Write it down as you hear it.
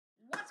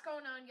What's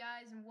going on,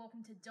 guys, and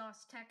welcome to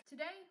DOS Tech.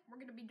 Today, we're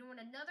going to be doing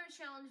another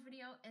challenge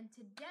video, and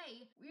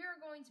today, we are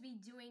going to be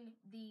doing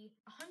the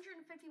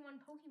 151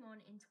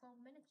 Pokemon in 12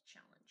 minutes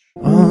challenge.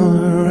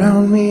 All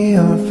around me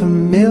are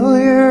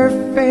familiar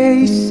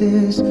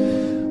faces.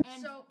 And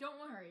so, don't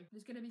worry,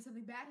 there's going to be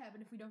something bad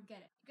happen if we don't get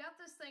it. You got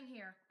this thing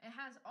here. It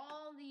has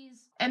all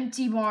these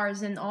empty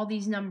bars and all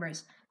these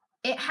numbers.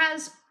 It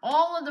has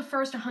all of the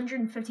first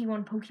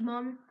 151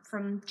 Pokemon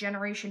from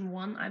Generation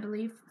 1, I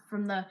believe,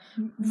 from the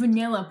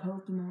vanilla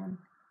Pokemon.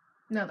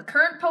 No, the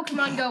current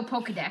Pokemon Go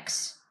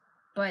Pokedex,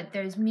 but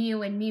there's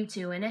Mew and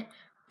Mewtwo in it.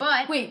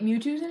 But wait,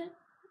 Mewtwo's in it?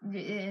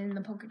 In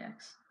the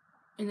Pokedex.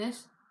 In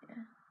this? Yeah.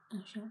 Oh,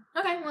 sure.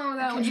 Okay, well,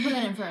 we'll just put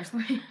that in first.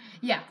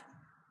 Yeah.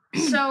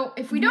 So,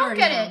 if we don't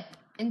get it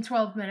in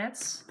 12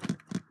 minutes...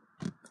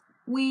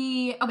 so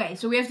we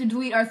have to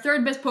delete our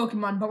third best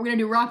Pokemon, but we're going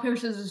to do rock, paper,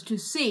 scissors to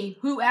see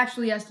who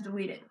actually has to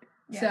delete it.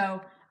 Yeah.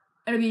 So,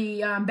 it'll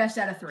be best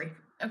out of 3.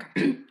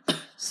 Okay.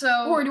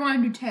 So... Or do you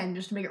want to do 10,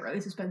 just to make it really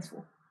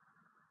suspenseful?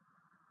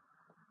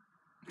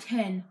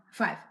 10.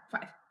 5.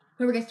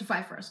 Whoever gets to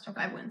 5 first.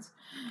 5 wins.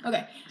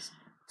 Okay.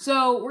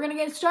 So, we're going to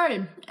get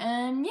started.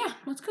 And, yeah,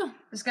 let's go.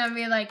 It's going to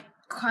be like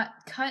cut,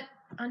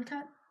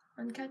 uncut.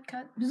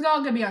 This is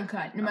all going to be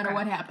uncut, no matter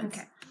what happens.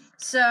 Okay.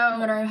 So...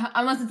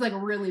 unless it's like a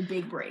really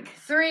big break.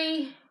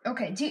 3...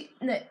 Okay,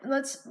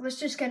 let's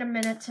just get a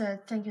minute to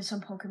think of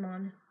some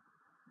Pokemon.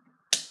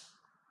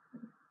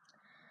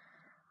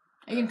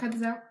 Are you going to cut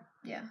this out?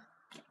 Yeah.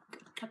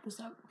 Cut this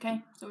out,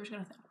 okay? So we're just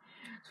gonna think.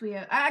 So we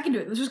I can do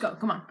it. Let's just go.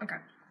 Come on. Okay.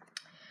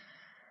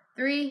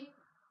 3,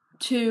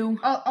 2.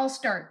 I'll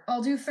start.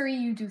 I'll do 3.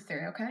 You do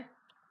 3. Okay.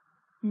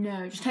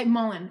 No, just type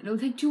Mullen. It'll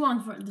take too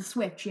long for the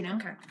switch, you know.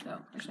 Okay. So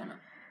there's no.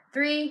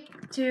 3,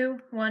 2,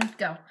 1,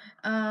 go.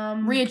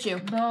 Raichu.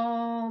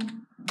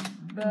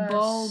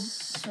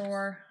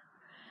 Bulbasaur.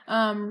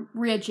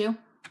 Raichu.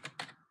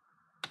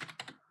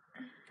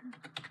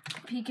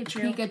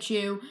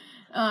 Pikachu.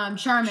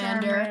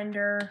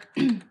 Charmander.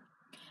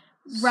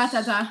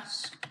 Rattata.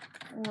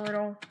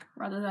 Squirtle.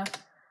 Rattata.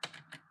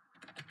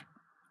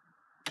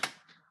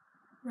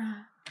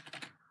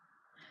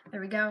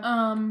 There we go.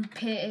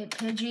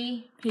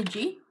 Pidgey.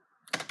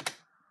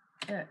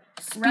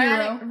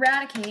 Spearow.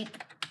 Eradicate.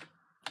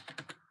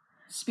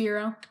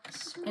 Spearow.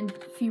 And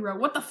Fearow.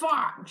 What the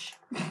fudge?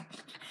 Sorry,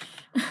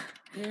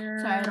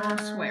 I don't want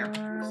to swear,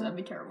 because that'd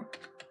be terrible.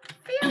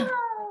 Fearow.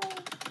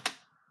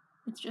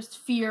 It's just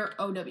Fear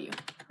OW.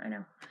 I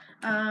know.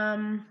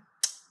 Ivysaur.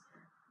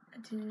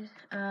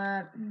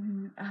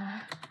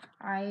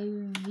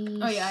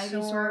 Oh yeah,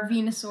 Ivysaur.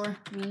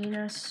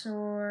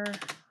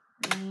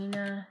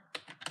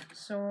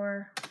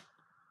 Venusaur.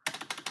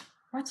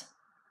 What?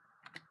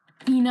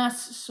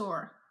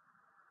 Venusaur.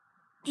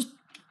 Just...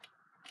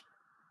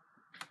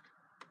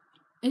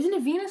 Isn't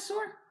it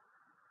Venusaur?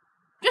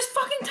 Just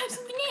fucking type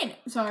something in!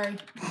 Sorry.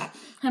 I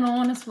don't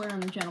want to swear on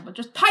the channel, but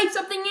just type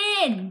something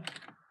in!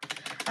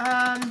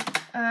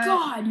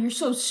 God, you're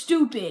so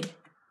stupid.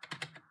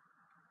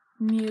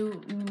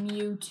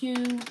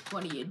 Mewtwo,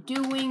 what are you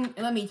doing?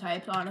 Let me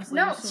type, honestly.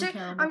 No, so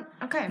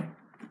okay.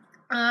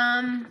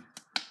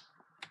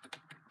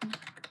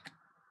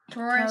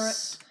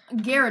 Taurus.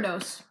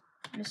 Gyarados.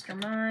 Mr.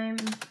 Mime.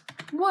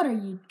 What are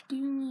you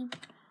doing?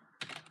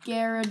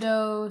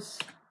 Gyarados.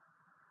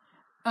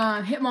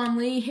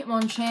 Hitmonlee,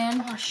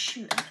 Hitmonchan. Oh,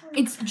 shoot.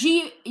 It's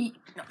no,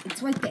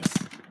 it's like this.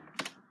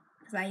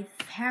 Because I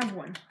have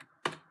one.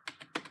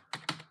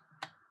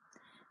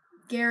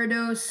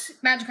 Gyarados,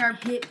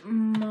 Magikarp,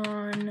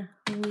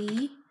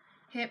 Hitmonlee,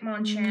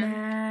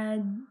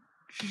 Hitmonchan,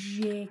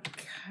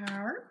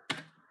 Magikarp,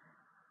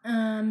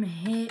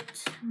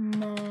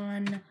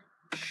 Hitmonchan.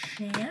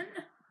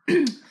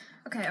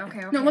 Okay.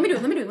 No, let me do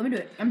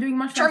it. I'm doing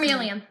much faster.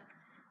 Charmeleon.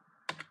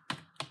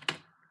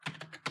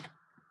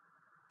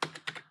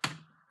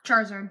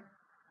 Charizard.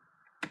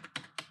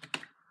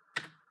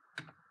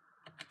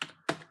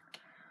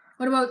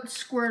 What about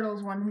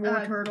Squirtle's one?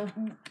 Turtle.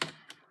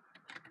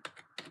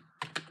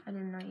 I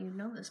didn't know you'd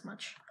know this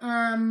much.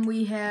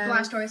 We have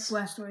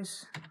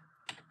Blastoise.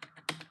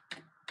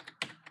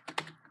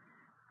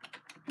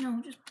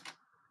 No, just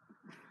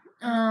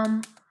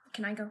Can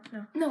I go?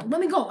 No. No,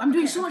 let me go. I'm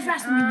doing so much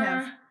faster than you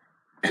have.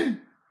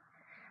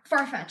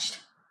 Farfetch'd.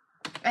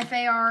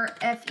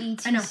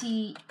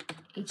 Farfetchd.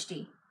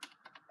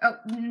 Oh,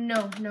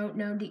 no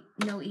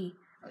E.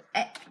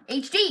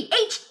 HD!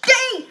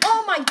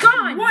 Oh my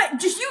god! What?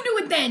 Just you do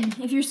it then,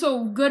 if you're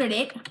so good at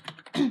it.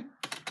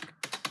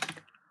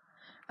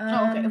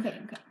 Okay.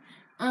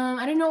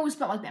 I didn't know it was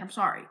spelled like that. I'm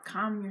sorry.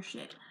 Calm your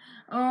shit.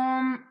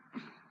 Why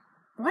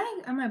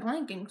am I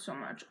blanking so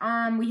much?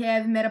 We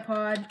have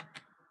Metapod.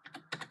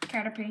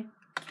 Caterpie.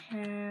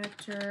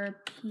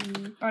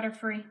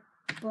 Butterfree.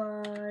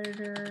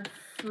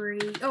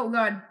 Oh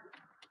god.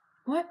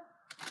 What?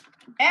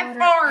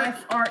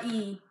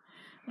 FRE.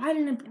 Why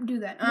didn't I do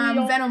that?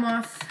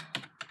 Venomoth.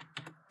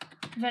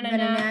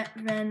 Venonat.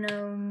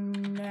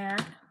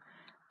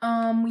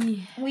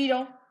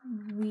 Weedle.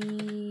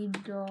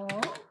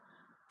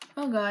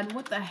 Oh god,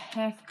 what the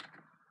heck?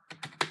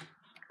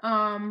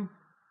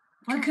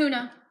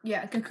 Kakuna.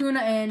 Yeah,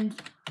 Kakuna and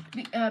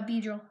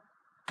Beedrill.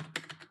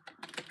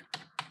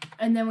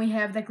 and then we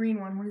have that green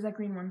one. What is that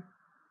green one?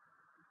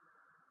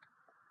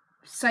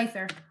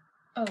 Scyther.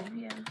 Oh,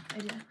 yeah.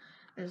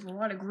 There's a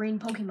lot of green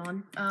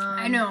Pokemon.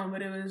 I know,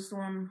 but it was the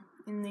one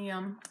in the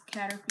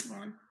Caterpie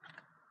one.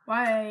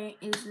 Why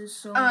is this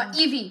so...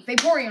 Eevee,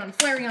 Vaporeon,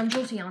 Flareon,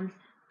 Jolteon.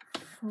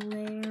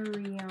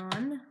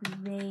 Flareon,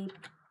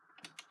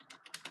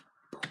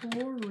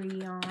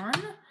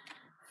 Vaporeon,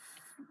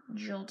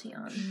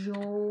 Jolteon.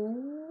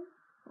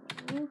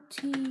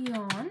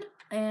 Jolteon,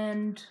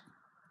 and...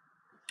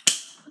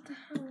 What the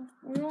hell?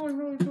 We're only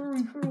really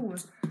going through.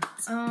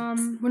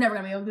 We're never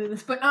gonna be able to do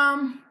this, but,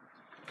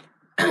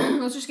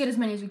 let's just get as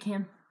many as we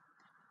can.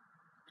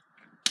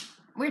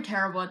 We're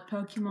terrible at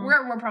Pokemon.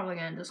 We're probably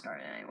gonna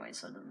discard it anyway,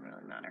 so it doesn't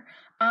really matter.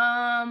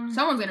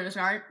 Someone's gonna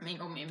discard.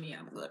 Maybe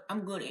I'm good.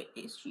 I'm good at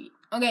this shit.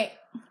 Okay.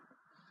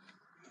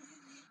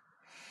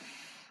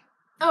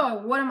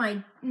 Oh, what am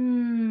I?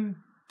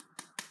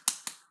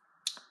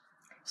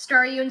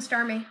 Star you and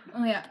Star me.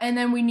 Oh yeah, and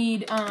then we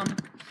need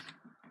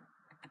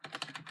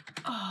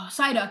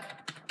Psyduck,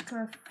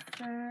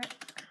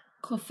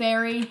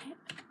 Clefairy,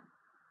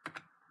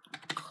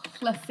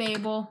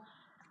 Clefable.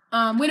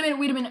 Wait a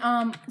minute.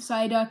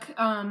 Psyduck,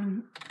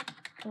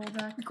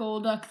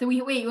 Golduck. So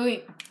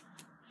wait.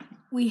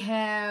 We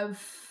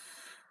have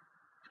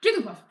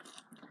Jigglypuff.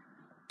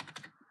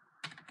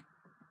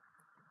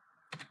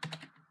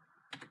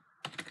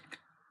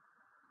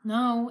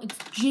 No, it's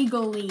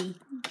Jiggly.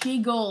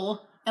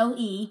 Jiggle.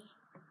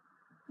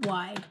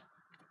 L-E-Y.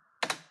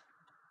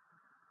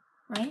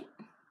 Right?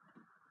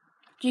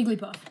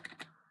 Jigglypuff.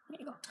 There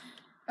you go.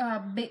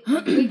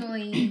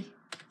 Wiggly.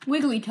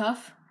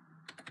 Wigglytuff.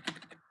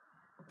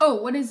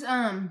 Oh, what is,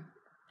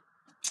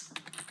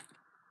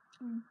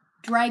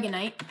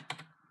 Dragonite.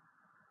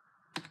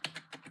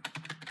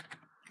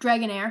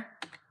 Dragonair.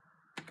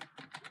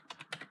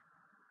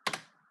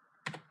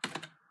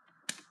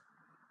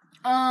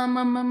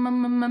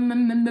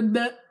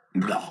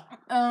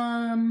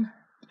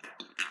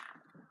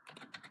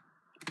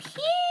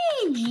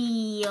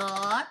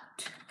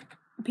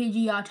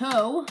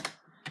 Pidgeotto.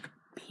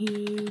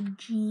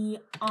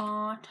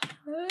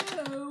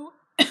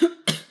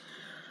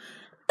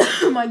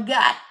 Oh my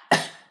god. A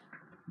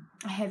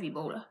heavy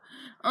boulder.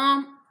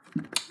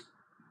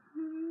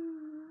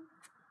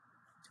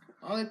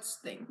 Let's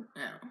think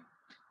now.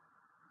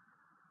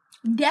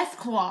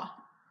 Deathclaw.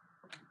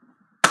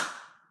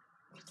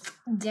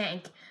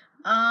 Dank.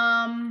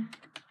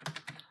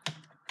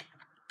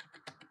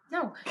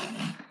 No.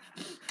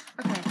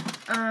 Okay.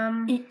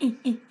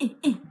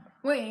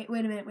 Wait a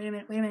minute.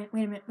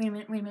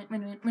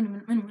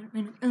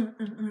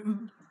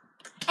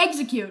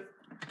 Execute.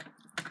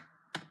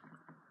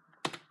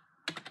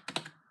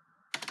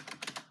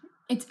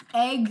 It's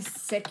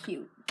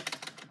execute.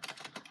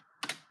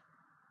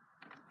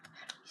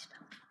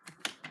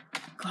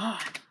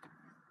 God.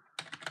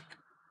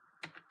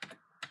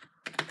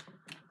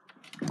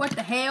 What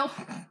the hell?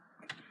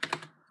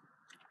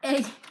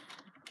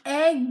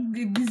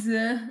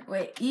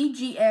 Wait,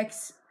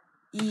 E-G-X-E-C-C-U-T-E.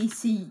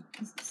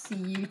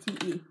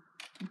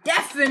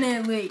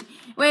 Definitely.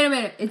 Wait a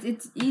minute.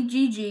 It's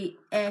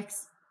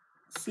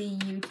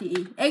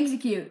E-G-G-X-C-U-T-E.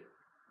 Execute.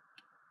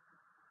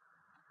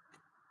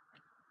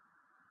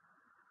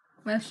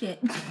 Well,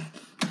 shit.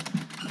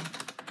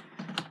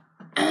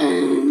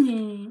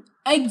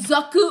 Exagato. I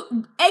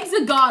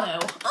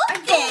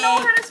don't know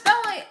how to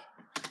spell it.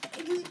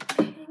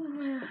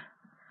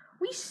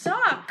 We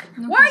suck.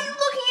 Okay. Why are you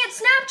looking at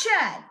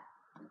Snapchat?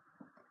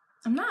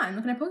 I'm not. I'm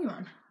looking at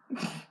Pokemon.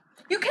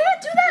 You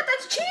can't do that.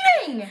 That's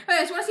cheating. Wait,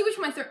 I just want to see which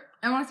my third.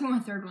 I want to see what my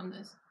third one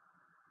is.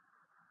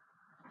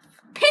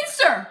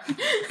 Pinsir.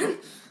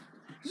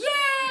 Yay!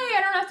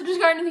 I don't have to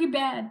discard anything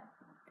bad.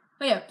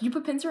 Oh yeah, did you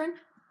put Pinsir in?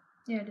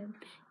 Yeah, I did.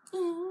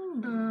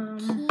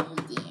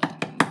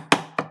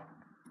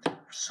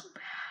 So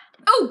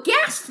bad. Oh,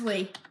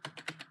 Ghastly.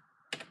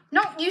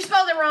 No, you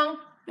spelled it wrong.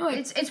 No,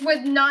 It's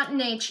with not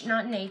an H,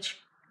 not an H.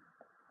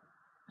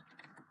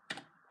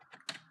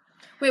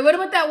 Wait, what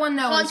about that one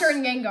that Haunter was...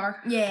 and Gengar.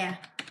 Yeah.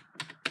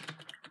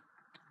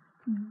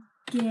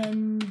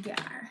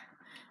 Gengar.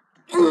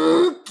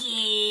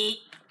 Okay.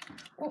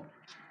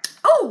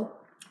 Oh!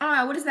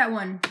 What is that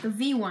one? The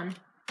V one.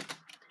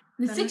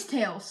 The Venom? Six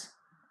Tails.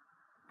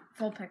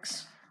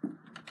 Vulpix.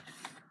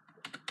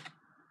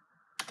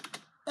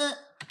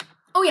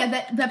 Oh yeah,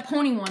 that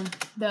pony one.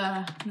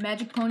 The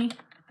magic pony.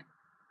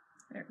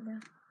 There we go.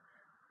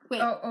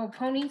 Wait. Oh,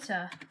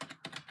 Ponyta.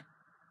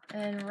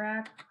 And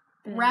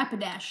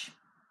Rapidash.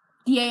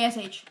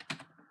 D-A-S-H.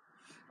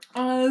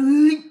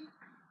 We're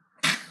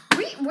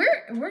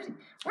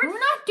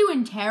not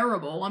doing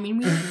terrible. I mean,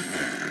 we...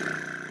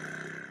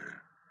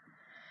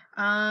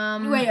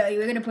 Wait,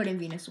 we're gonna put in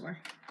Venusaur.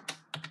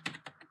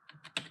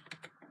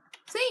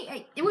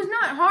 See, it was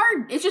not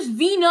hard. It's just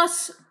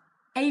Venus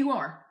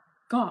A-U-R.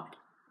 God.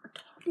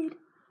 Retarded.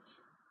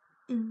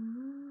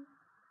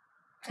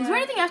 Is there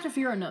anything after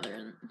Fear or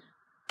another?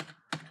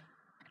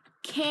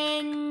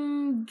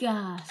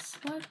 Kangas.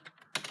 What?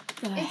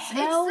 the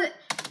hell? It's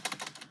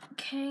the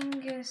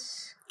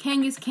Kangas.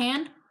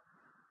 Kangaskhan?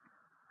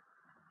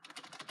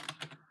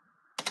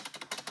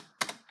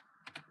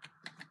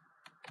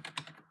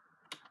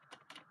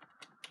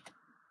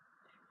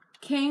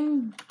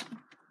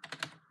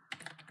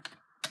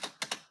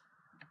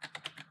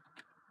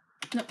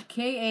 No,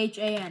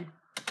 Khan.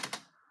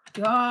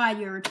 God,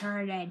 you're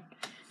retarded.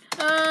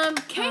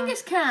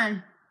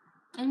 Kangaskhan.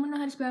 Anyone know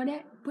how to spell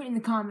that? Put it in the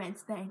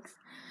comments, thanks.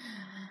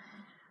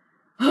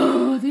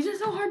 Oh, these are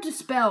so hard to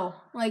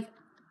spell. Like,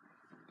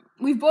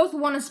 we've both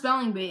won a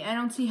spelling bee. I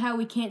don't see how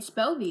we can't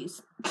spell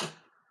these.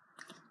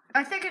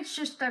 I think it's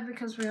just that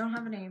because we don't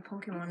have any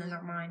Pokemon in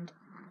our mind.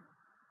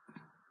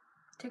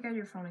 Take out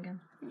your phone again.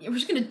 Yeah, we're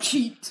just gonna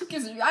cheat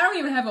because I don't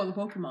even have all the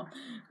Pokemon.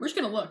 We're just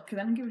gonna look because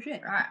I don't give a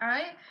shit.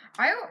 I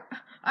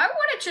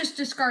would have just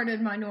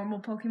discarded my normal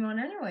Pokemon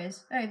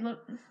anyways. Hey,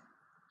 look.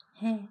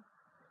 Hey.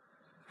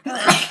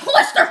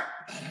 Cluster!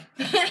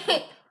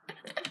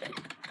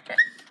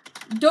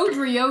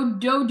 Dodrio,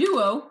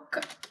 Doduo.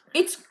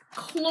 It's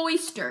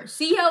Cloyster.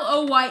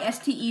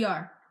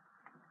 Cloyster.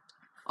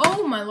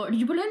 Oh my lord.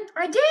 Did you put it in?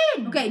 I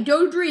did! Okay,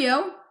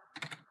 Dodrio.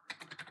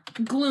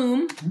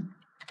 Gloom.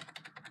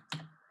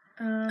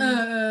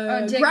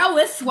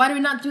 Growlithe. Why do we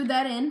not do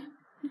that in?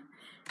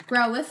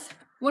 Growlithe.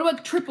 What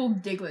about triple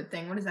Diglett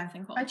thing? What is that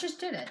thing called? I just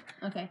did it.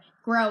 Okay.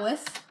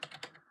 Growlithe.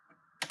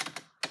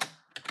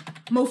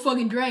 Mo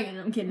fucking dragon.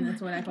 I'm kidding.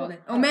 That's what I called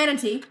it. Oh,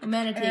 Manatee. Oh,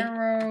 Manatee.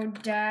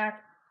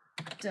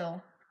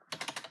 Aerodactyl.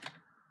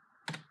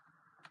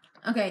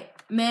 Okay.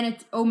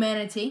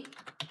 Manatee.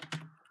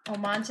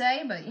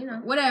 Omonte, but you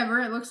know.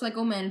 Whatever. It looks like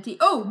Manatee.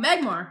 Oh,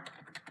 Magmar.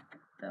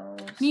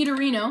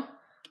 Nidorino.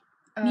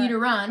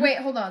 Nidoran. Wait,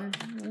 hold on.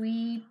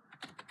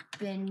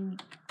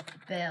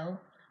 Weepinbell.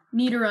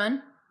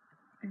 Nidoran.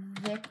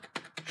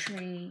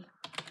 Victory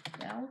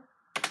Bell.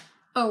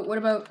 Oh, what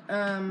about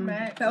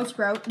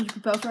Bellsprout? Did you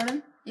put Bellsprout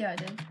in? Yeah, I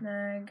did.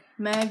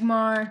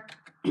 Magmar.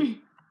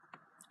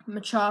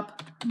 Machop.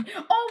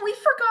 Oh, we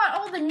forgot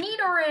all the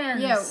Nidorans.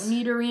 Yeah,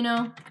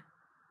 Nidorino.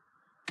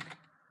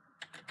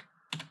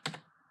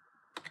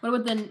 What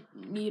about the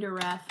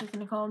Nidorath?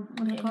 Isn't it called?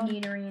 What is it called?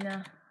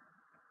 Nidorina.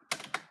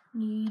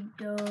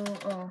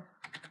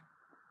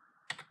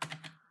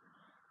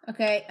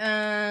 Okay,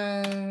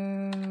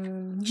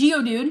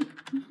 Geodude.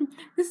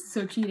 This is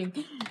so cheating.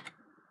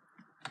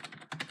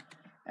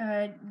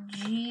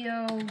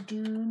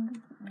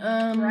 Geodude.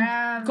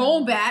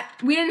 Golbat.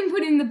 We didn't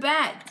put in the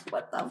bats.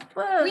 What the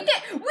fuck? We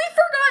did. We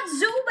forgot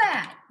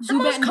Zubat. The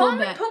most and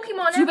common Golbat.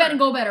 Pokemon ever. Zubat and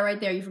Golbat are right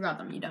there. You forgot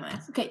them, you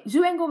dumbass. Okay,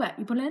 Zubat and Golbat.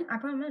 You put it in? I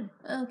put them in.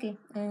 Okay.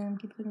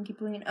 Keep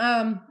looking.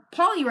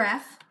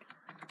 Poliwrath.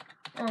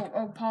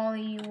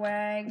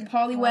 Poliwag.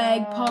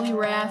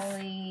 Poliwrath.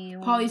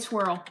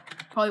 Polyswirl.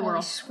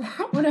 Poliwhirl.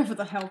 Whatever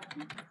the hell.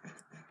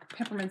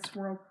 Peppermint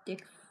swirl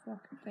dick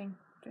fucking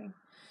thing.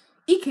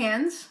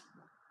 Ecans.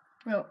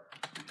 Oh.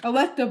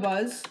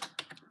 Electabuzz.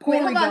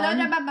 Wait, hold on.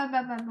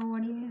 Porygon. No,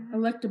 what do you...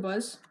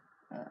 Electabuzz.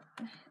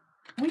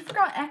 We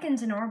forgot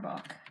Ekans and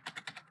Arbok.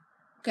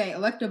 Okay,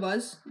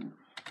 Electabuzz.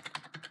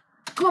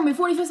 Come on, we have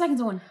 45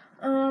 seconds on.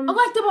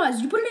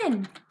 Electabuzz, You put it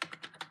in.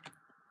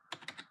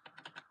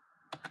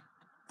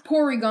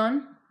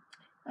 Porygon.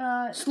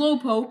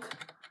 Slowpoke.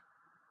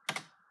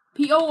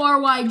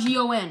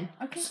 Porygon.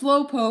 Okay.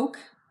 Slowpoke.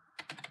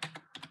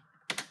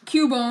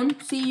 Cubone.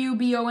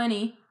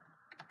 Cubone.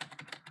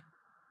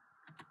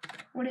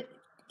 What it?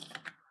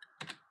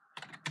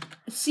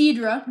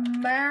 Seadra.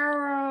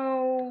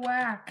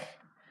 Marowak.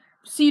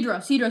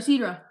 Seadra.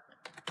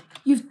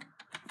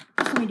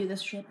 Let me do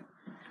this shit.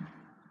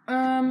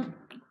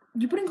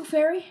 You put in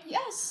Clefairy?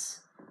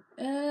 Yes.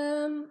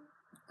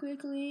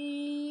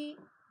 Quickly.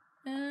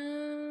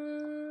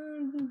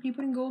 You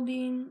put in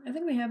Goldeen. I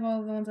think we have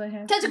all the ones I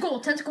have.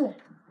 Tentacle.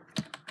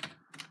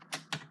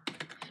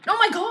 Oh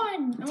my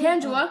god.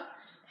 Tangela.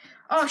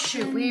 Oh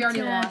shoot, we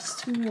already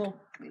lost. Cool.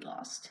 We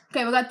lost.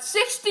 Okay, we got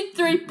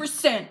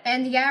 63%.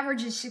 And the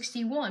average is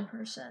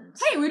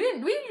 61%. Hey, we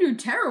didn't do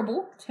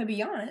terrible, to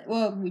be honest.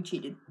 Well, we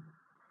cheated.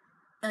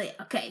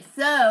 Okay,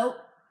 so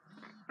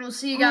we'll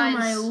see you guys. Oh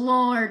my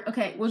lord.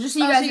 Okay, we'll just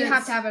see you guys. So you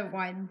have to have it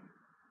wide.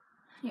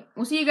 Yeah,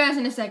 we'll see you guys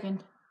in a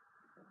second.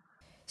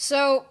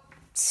 So,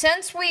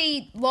 since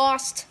we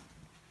lost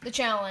the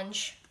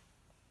challenge,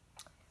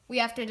 we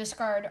have to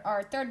discard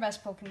our third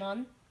best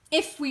Pokemon.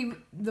 If the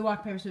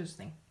rock, paper, scissors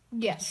thing.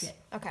 Yes. Shit.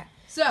 Okay.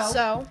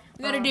 So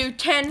we gotta do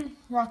 10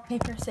 rock,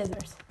 paper,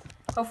 scissors.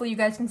 Hopefully you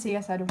guys can see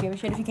us. I don't give a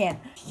shit if you can.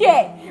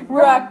 Shit!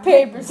 Rock,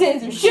 paper,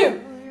 scissors,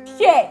 shoot!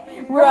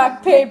 Shit!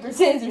 Rock, paper,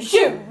 scissors,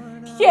 shoot!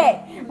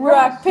 Shit!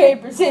 Rock,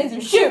 paper,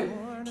 scissors, shoot!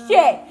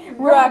 Shit!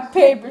 Rock,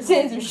 paper,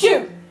 scissors,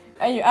 shoot!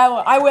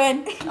 I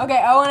win. Okay,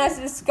 I want us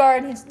to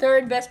discard his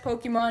third best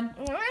Pokemon.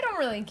 I don't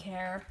really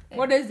care.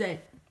 What is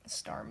it?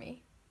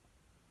 Starmie.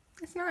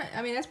 It's not.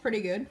 I mean, that's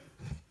pretty good.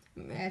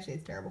 Actually,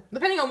 it's terrible.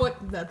 Depending on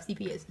what the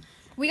CP is.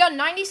 We got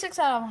 96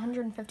 out of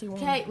 151.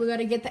 Okay, we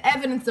gotta get the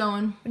evidence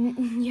on.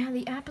 Yeah,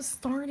 the app is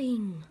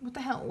starting. What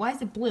the hell? Why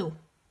is it blue?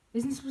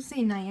 Isn't it supposed to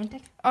say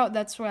Niantic? Oh,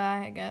 that's what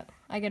I get.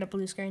 I get a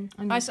blue screen.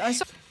 I saw.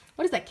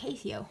 What is that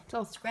case, yo? It's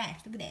all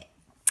scratched. Look at that.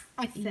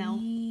 I fell.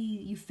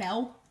 You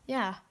fell?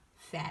 Yeah.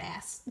 Fat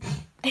ass.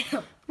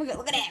 look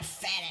at that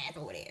fat ass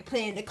over there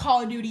playing the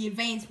Call of Duty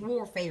Advanced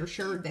Warfare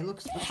shirt that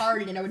looks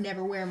retarded and I would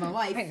never wear in my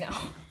life. I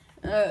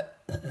know.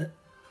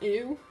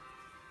 Ew.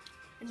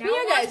 Now yeah,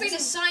 it guys, wants me to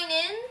sign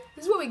in.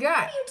 This is what we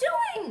got. What are you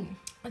doing?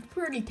 That's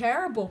pretty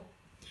terrible.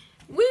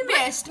 We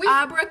missed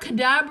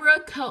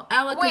abracadabra,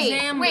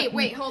 alakazam.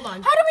 Wait, hold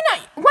on. How do we not?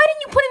 Why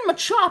didn't you put in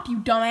Machop, you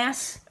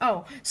dumbass?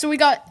 Oh, so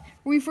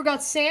we forgot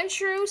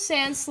Sandshrew,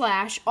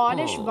 Sandslash,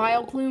 Oddish,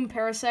 Vileplume,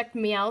 Parasect,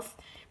 Meowth,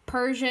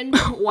 Persian,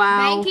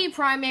 Wow. Mankey,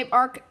 Primate,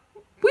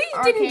 We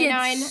didn't get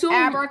Arcanine, so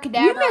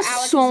Abracadabra, we missed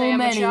Alakazam, so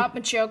many. Machop,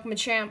 Machoke,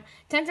 Machamp,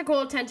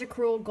 Tentacool,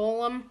 Tentacruel,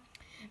 Golem,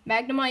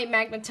 Magnemite,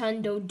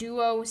 Magneton,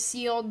 Doduo,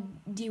 Seal,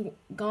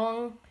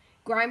 Dewgong,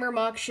 Grimer,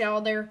 Mach,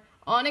 Shelder,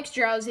 Onyx,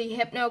 Drowsy,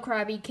 Hypno,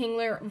 Krabby,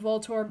 Kingler,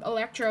 Voltorb,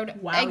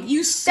 Electrode. Wow,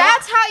 you suck.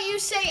 That's how you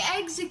say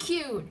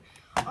execute.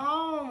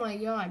 Oh my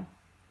god.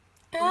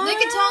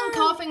 Lickitung,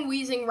 Coughing,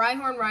 Wheezing,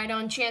 Rhyhorn,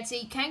 Rhydon,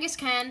 Chansey,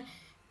 Kangaskhan.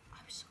 I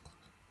was so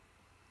close.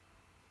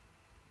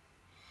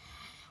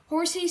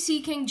 Horsey,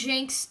 Seaking,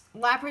 Jinx,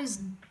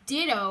 Lapras,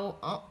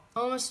 Ditto,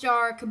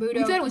 Omastar, Kabuto,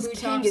 We thought it was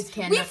Kabutops.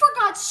 Kangaskhan. We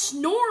forgot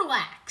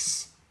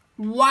Snorlax.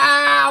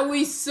 Wow,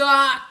 we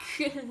suck.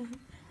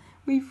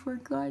 We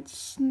forgot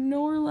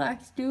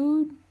Snorlax,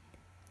 dude.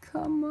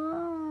 Come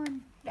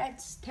on.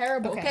 That's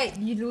terrible. Okay,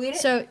 did you delete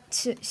it?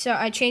 So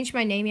I changed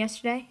my name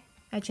yesterday.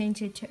 I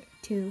changed it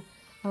to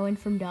Owen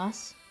from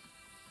DOS.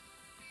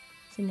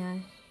 So now,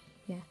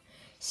 yeah.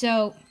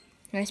 So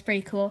that's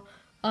pretty cool.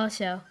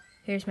 Also,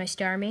 here's my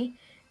Starmie.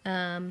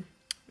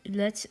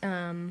 Let's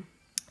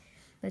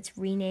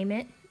rename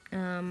it.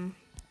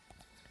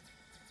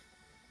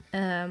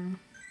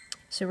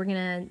 So we're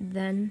gonna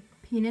then.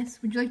 Penis.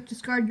 Would you like to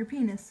discard your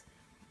penis?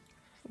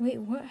 Wait,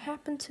 what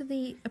happened to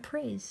the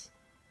appraise?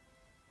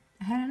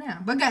 I don't know.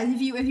 But guys,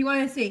 if you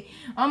want to see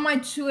on my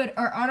Twitter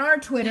or on our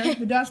Twitter,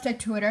 the Dust Tech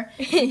Twitter,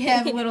 we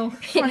have a little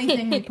funny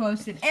thing we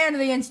posted, and the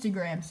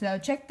Instagram. So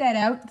check that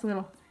out. It's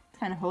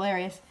kind of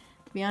hilarious,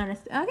 to be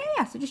honest. Okay,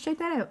 yeah. So just check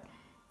that out.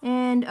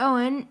 And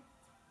Owen,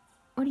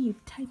 what are you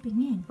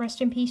typing in?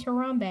 Rest in peace,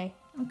 Harambe.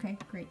 Okay,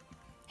 great.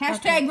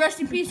 Hashtag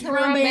rest in peace,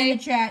 Harambe in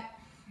the chat.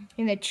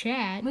 In the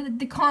chat. With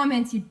the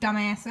comments, you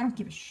dumbass. I don't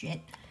give a shit.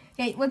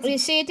 Okay, You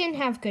see, it didn't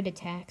have good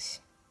attacks.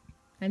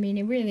 I mean,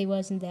 it really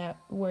wasn't that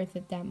worth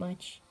it that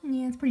much.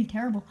 Yeah, it's pretty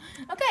terrible.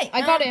 Okay,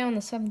 I got it on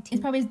the 17th. It's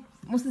probably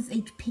what's this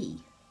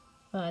HP?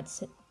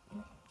 It's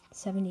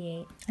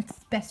 78. It's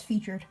its best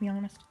feature, to be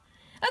honest.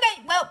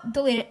 Okay, well,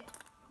 delete it.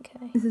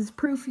 Okay. This is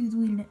proof you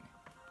deleted it.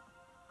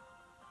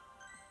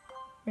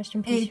 Rest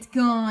in peace. It's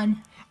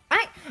gone.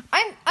 I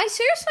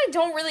seriously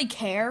don't really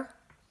care,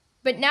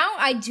 but now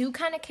I do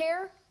kind of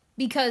care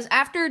because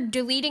after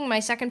deleting my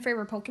second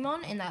favorite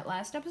Pokemon in that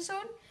last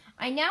episode,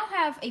 I now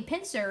have a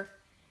Pinsir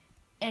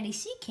and a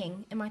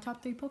Seaking in my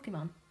top 3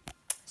 Pokemon.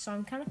 So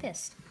I'm kind of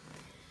pissed.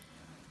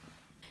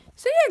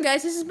 So yeah,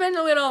 guys, this has been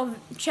a little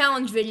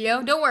challenge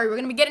video. Don't worry, we're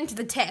going to be getting to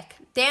the tech.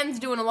 Dan's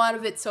doing a lot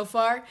of it so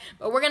far,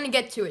 but we're going to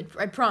get to it,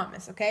 I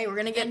promise, okay? We're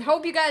going to get... And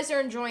hope you guys are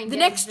enjoying the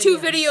next 2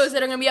 videos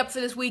that are going to be up for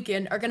this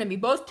weekend are going to be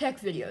both tech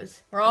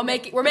videos.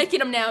 We're making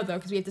them now, though,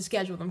 because we have to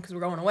schedule them because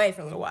we're going away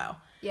for a little while.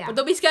 Yeah. But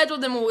they'll be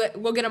scheduled and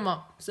we'll get them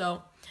up.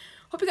 So,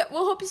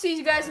 we'll hope to see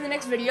you guys in the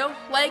next video.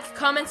 Like,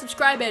 comment,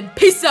 subscribe, and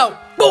peace out,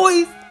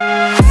 boys!